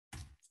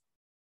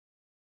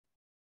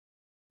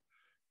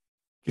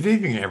Good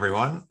evening,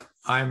 everyone.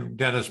 I'm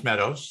Dennis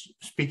Meadows,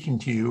 speaking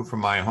to you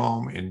from my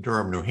home in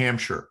Durham, New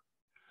Hampshire.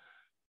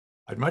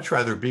 I'd much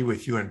rather be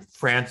with you in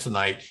France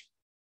tonight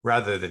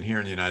rather than here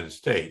in the United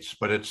States,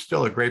 but it's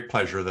still a great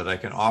pleasure that I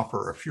can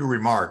offer a few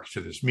remarks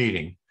to this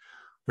meeting,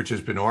 which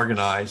has been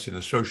organized in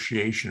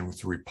association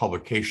with the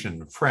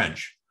republication in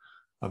French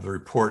of the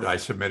report I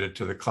submitted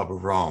to the Club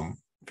of Rome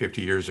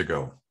 50 years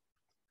ago.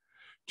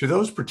 To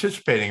those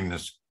participating in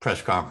this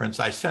press conference,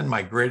 I send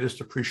my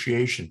greatest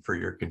appreciation for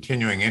your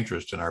continuing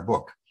interest in our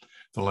book,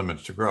 The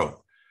Limits to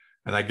Growth.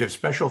 And I give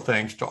special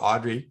thanks to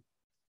Audrey,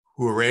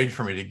 who arranged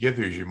for me to give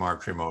these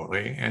remarks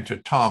remotely, and to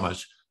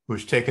Thomas,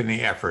 who's taken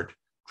the effort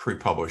to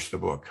republish the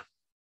book.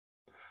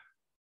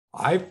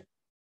 I've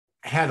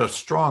had a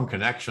strong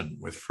connection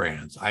with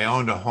France. I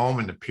owned a home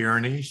in the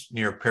Pyrenees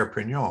near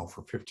Perpignan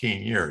for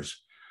 15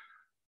 years.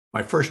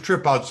 My first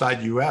trip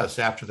outside the US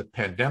after the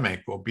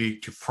pandemic will be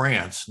to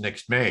France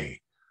next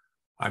May.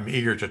 I'm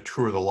eager to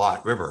tour the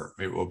Lot River.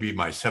 It will be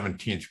my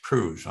 17th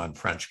cruise on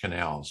French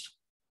canals.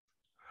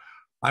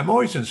 I'm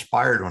always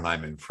inspired when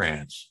I'm in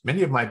France.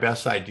 Many of my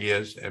best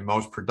ideas and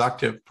most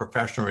productive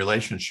professional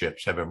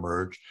relationships have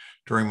emerged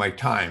during my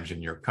times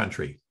in your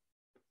country.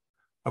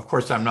 Of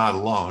course, I'm not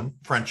alone.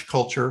 French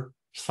culture,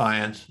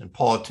 science, and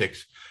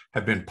politics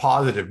have been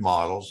positive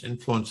models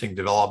influencing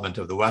development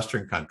of the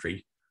Western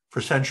country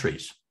for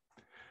centuries.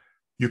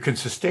 You can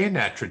sustain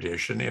that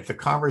tradition if the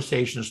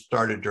conversation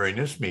started during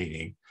this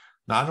meeting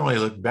not only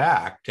look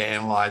back to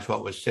analyze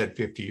what was said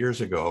 50 years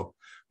ago,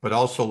 but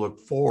also look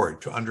forward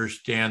to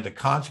understand the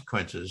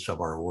consequences of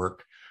our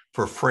work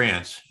for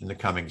France in the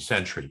coming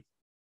century.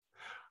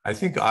 I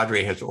think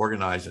Audrey has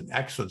organized an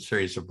excellent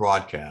series of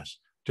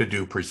broadcasts to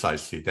do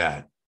precisely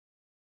that.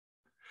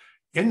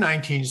 In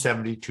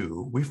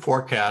 1972, we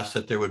forecast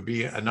that there would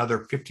be another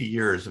 50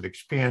 years of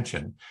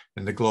expansion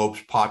in the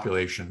globe's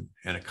population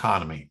and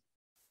economy.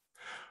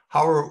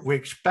 However, we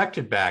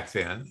expected back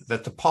then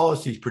that the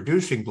policies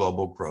producing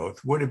global growth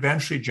would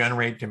eventually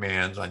generate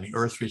demands on the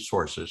Earth's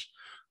resources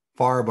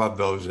far above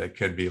those that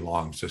could be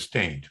long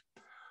sustained.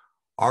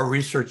 Our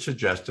research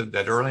suggested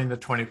that early in the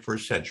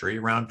 21st century,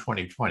 around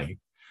 2020,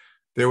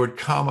 there would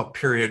come a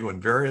period when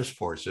various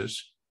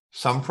forces,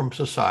 some from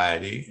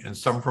society and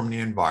some from the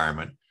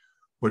environment,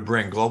 would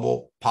bring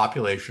global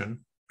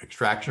population,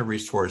 extraction of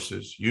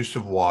resources, use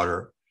of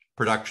water,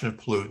 production of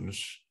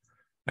pollutants,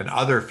 and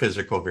other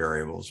physical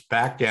variables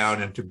back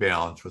down into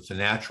balance with the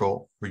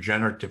natural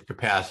regenerative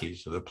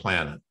capacities of the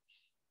planet.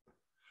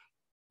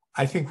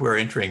 I think we're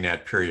entering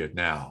that period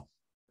now.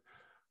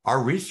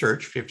 Our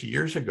research 50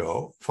 years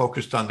ago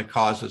focused on the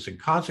causes and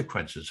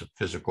consequences of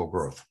physical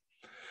growth,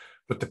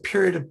 but the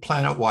period of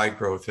planet-wide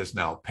growth has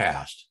now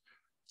passed.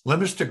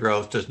 Limits to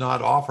Growth does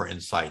not offer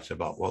insights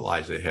about what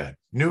lies ahead.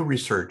 New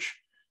research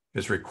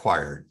is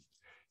required.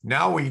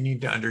 Now we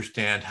need to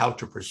understand how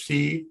to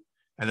perceive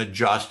and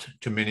adjust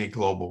to many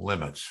global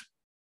limits.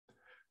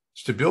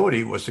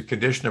 Stability was the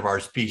condition of our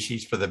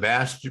species for the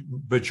vast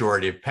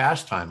majority of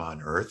past time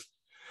on Earth,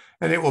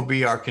 and it will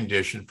be our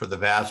condition for the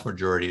vast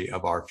majority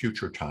of our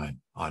future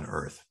time on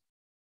Earth.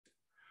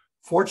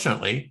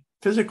 Fortunately,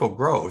 physical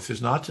growth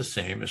is not the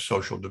same as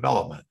social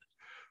development.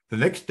 The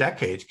next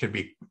decades can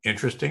be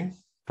interesting,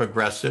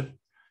 progressive,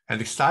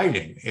 and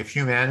exciting if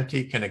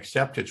humanity can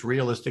accept its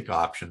realistic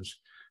options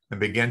and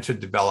begin to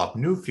develop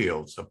new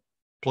fields of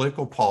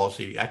political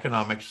policy,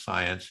 economic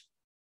science,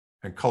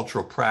 and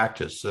cultural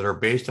practice that are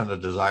based on a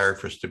desire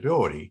for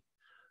stability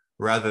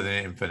rather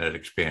than infinite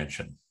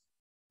expansion.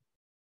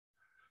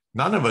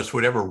 None of us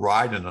would ever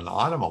ride in an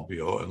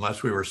automobile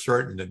unless we were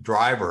certain the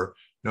driver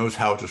knows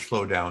how to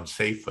slow down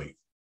safely.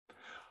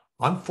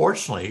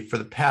 Unfortunately, for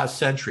the past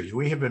centuries,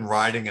 we have been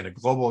riding in a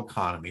global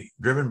economy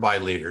driven by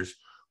leaders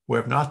who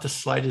have not the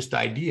slightest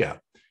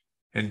idea,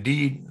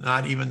 indeed,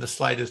 not even the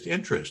slightest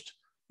interest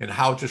in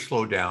how to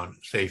slow down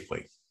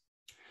safely.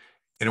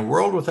 In a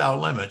world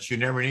without limits, you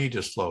never need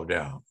to slow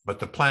down, but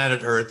the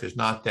planet Earth is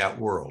not that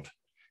world.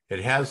 It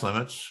has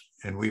limits,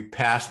 and we've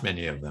passed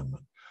many of them.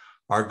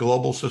 Our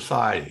global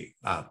society,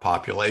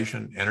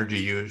 population, energy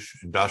use,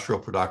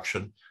 industrial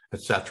production,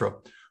 etc.,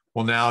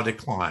 will now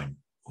decline,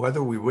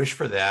 whether we wish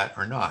for that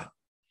or not.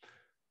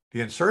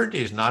 The uncertainty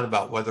is not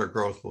about whether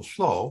growth will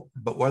slow,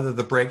 but whether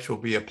the brakes will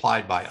be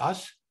applied by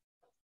us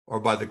or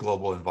by the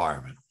global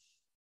environment.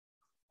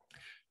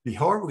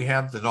 However, we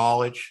have the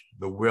knowledge,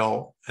 the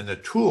will, and the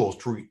tools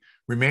to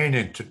remain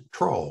in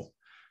control,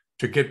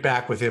 to get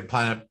back within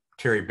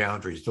planetary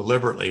boundaries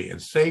deliberately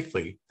and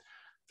safely.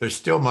 There's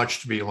still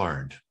much to be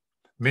learned,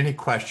 many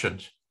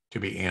questions to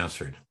be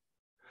answered.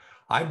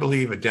 I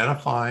believe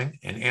identifying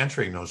and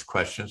answering those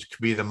questions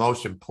could be the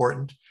most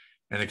important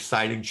and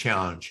exciting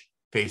challenge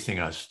facing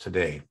us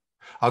today.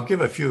 I'll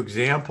give a few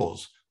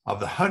examples of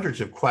the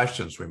hundreds of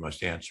questions we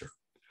must answer.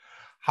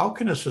 How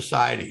can a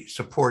society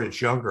support its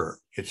younger,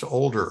 its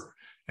older,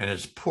 and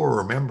its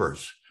poorer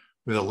members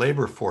with a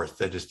labor force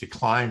that is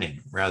declining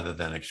rather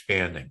than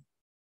expanding?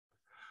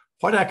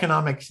 What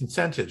economic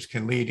incentives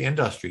can lead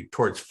industry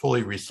towards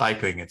fully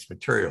recycling its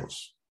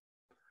materials?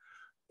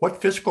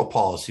 What fiscal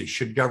policy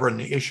should govern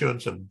the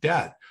issuance of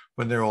debt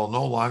when there will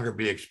no longer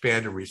be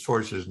expanded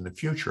resources in the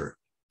future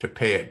to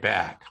pay it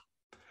back?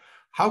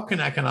 How can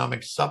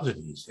economic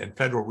subsidies and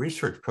federal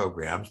research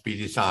programs be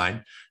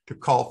designed to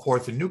call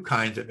forth the new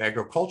kinds of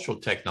agricultural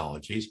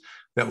technologies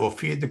that will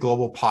feed the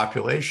global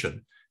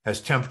population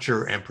as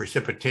temperature and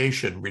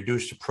precipitation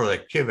reduce the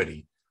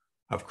productivity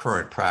of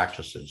current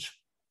practices?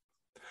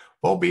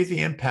 What will be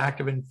the impact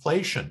of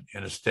inflation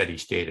in a steady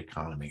state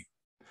economy?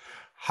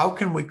 How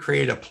can we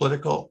create a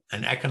political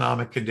and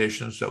economic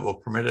conditions that will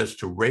permit us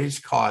to raise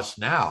costs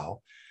now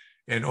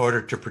in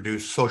order to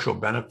produce social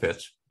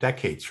benefits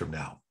decades from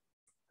now?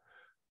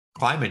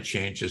 Climate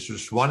change is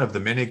just one of the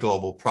many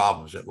global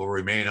problems that will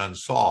remain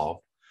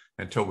unsolved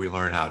until we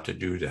learn how to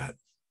do that.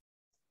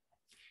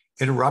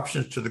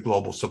 Interruptions to the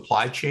global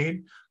supply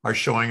chain are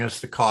showing us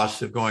the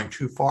costs of going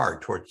too far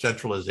towards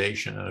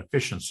centralization and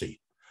efficiency.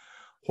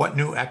 What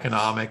new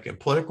economic and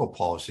political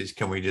policies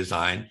can we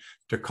design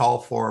to call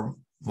for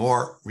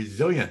more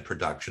resilient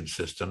production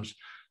systems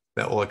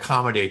that will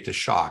accommodate the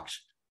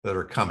shocks that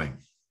are coming?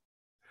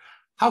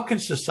 How can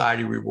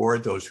society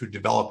reward those who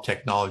develop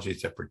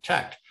technologies that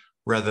protect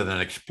rather than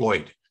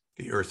exploit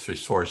the Earth's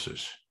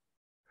resources?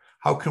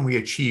 How can we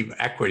achieve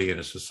equity in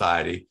a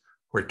society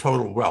where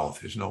total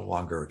wealth is no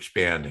longer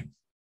expanding?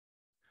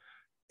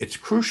 It's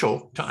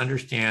crucial to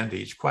understand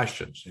these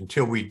questions.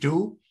 Until we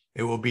do,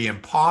 it will be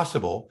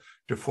impossible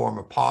to form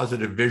a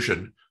positive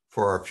vision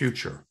for our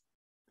future.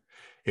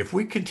 If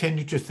we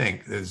continue to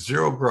think that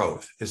zero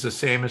growth is the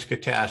same as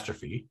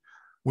catastrophe,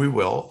 we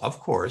will, of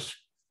course,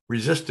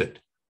 resist it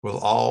with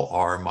all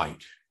our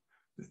might.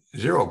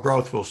 Zero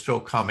growth will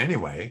still come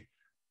anyway,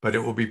 but it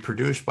will be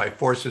produced by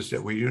forces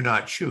that we do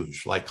not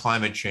choose, like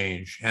climate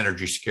change,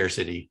 energy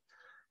scarcity,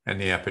 and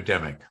the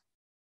epidemic.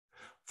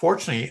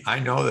 Fortunately, I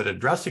know that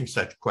addressing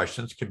such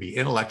questions can be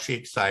intellectually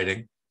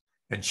exciting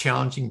and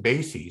challenging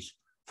bases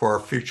for our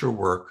future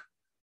work,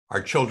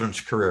 our children's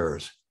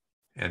careers,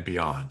 and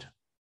beyond.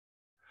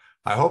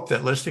 I hope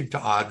that listening to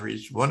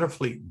Audrey's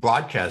wonderfully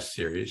broadcast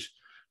series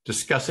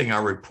discussing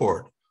our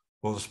report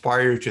will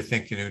inspire you to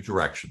think in new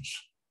directions.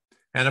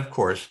 And of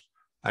course,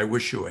 I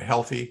wish you a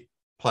healthy,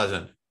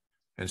 pleasant,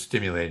 and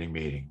stimulating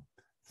meeting.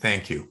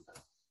 Thank you.